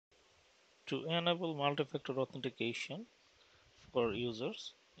To enable multi-factor authentication for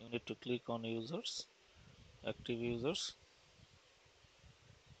users, you need to click on users, active users.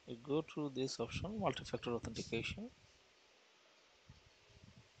 You go to this option, multi-factor authentication.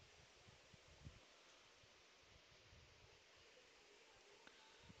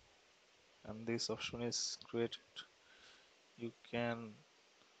 And this option is created. You can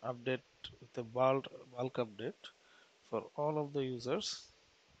update with a bulk update for all of the users,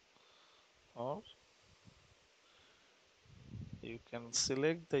 or you can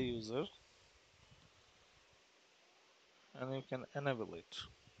select the user and you can enable it.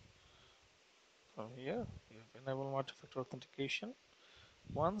 From here, you have enable multi-factor authentication.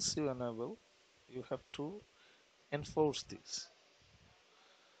 Once you enable, you have to enforce this.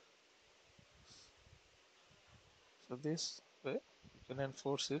 So this way, you can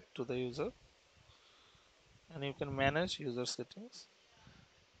enforce it to the user, and you can manage user settings.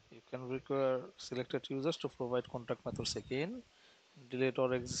 You can require selected users to provide contact methods again, delete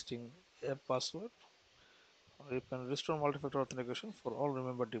or existing app password, or you can restore multi-factor authentication for all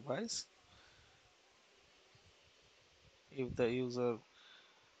remembered device. If the user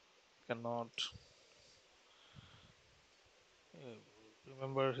cannot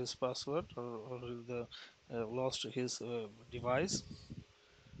remember his password, or if the lost his device,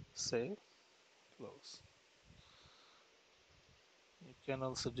 save, close. You can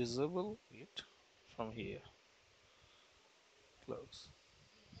also disable it from here, close.